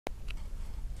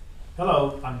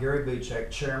Hello, I'm Gary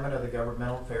Buchek, Chairman of the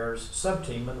Governmental Affairs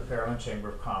Subteam of the Pearland Chamber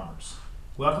of Commerce.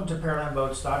 Welcome to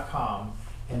PearlandVotes.com,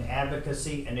 an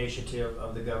advocacy initiative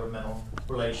of the Governmental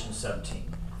Relations Subteam.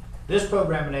 This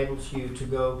program enables you to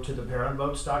go to the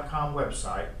PearlandVotes.com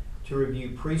website to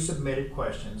review pre-submitted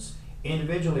questions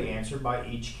individually answered by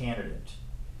each candidate.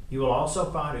 You will also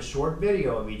find a short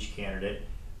video of each candidate,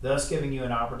 thus giving you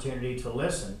an opportunity to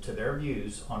listen to their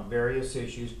views on various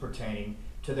issues pertaining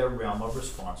to their realm of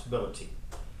responsibility.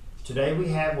 Today we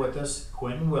have with us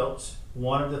Quentin Wiltz,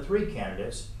 one of the three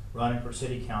candidates running for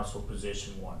City Council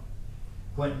Position 1.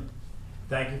 Quentin,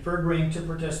 thank you for agreeing to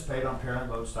participate on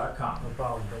PearlandVotes.com. No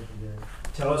problem, thank you, Gary.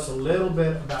 Tell us a little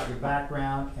bit about your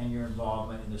background and your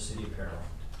involvement in the City of Pearland.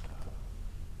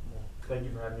 Well, thank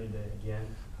you for having me today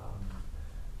again.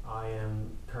 I am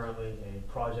currently a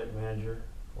project manager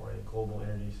for a global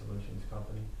energy solutions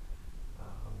company.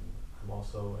 I'm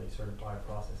also a certified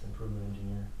process improvement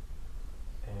engineer,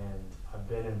 and I've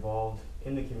been involved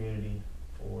in the community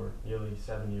for nearly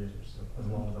 7 years, which is as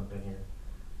long as I've been here.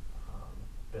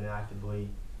 Been actively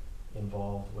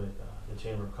involved with the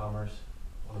Chamber of Commerce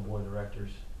on the board of directors.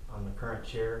 I'm the current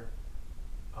chair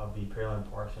of the Pearland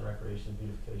Parks and Recreation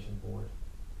Beautification Board,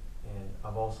 and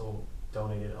I've also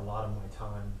donated a lot of my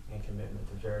time and commitment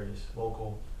to various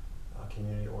local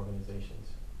community organizations.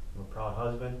 I'm a proud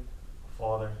husband, a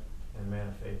father, and a man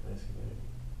of faith in this community.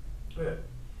 Good.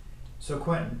 So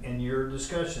Quentin, in your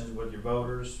discussions with your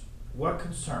voters, what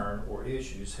concern or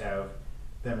issues have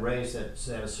been raised that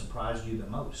has surprised you the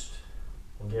most?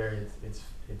 Well, Gary,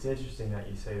 it's interesting that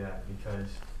you say that, because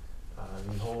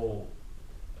the whole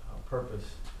purpose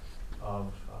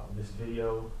of this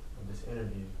video, of this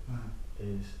interview,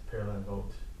 is Pearland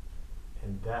Votes.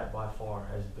 And that by far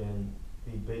has been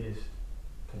the biggest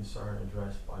concern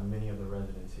addressed by many of the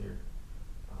residents here.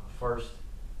 First,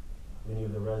 many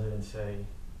of the residents say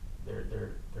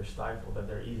they're stifled that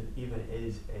there even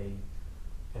is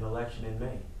an election in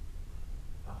May.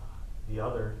 The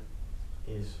other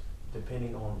is,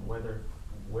 depending on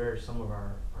where some of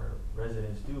our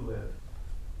residents do live,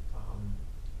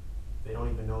 they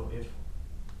don't even know if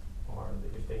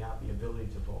they have the ability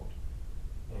to vote.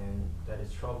 And that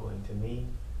is troubling to me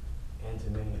and to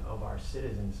many of our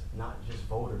citizens, not just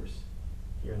voters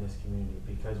here in this community,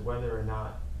 because whether or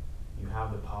not you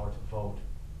have the power to vote,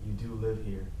 you do live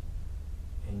here,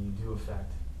 and you do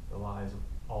affect the lives of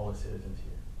all the citizens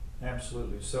here.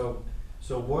 Absolutely. So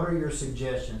what are your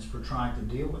suggestions for trying to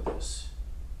deal with this?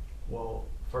 Well,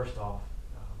 first off,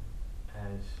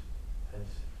 as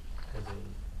an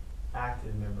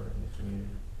active member in the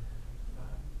community,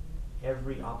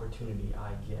 every opportunity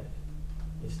I get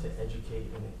is to educate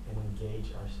and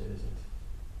engage our citizens.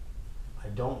 I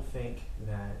don't think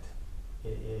that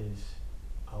it is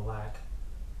a lack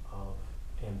of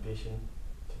ambition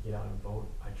to get out and vote.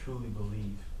 I truly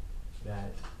believe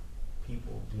that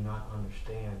people do not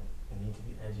understand and need to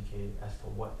be educated as to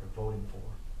what they're voting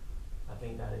for. I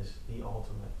think that is the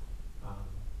ultimate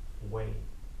way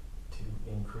to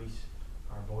increase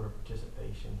our voter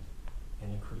participation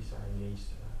and increase our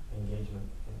engagement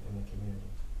in the community.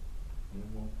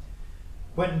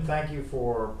 Quentin, thank you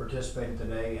for participating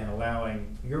today and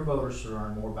allowing your voters to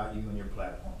learn more about you and your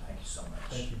platform. Thank you so much.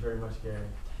 Thank you very much, Gary.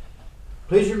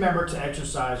 Please remember to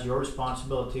exercise your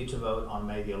responsibility to vote on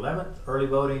May the 11th. Early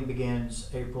voting begins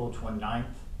April 29th.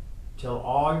 Tell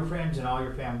all your friends and all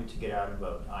your family to get out and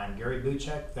vote. I am Gary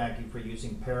Buchek. Thank you for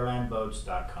using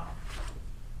PearlandVotes.com.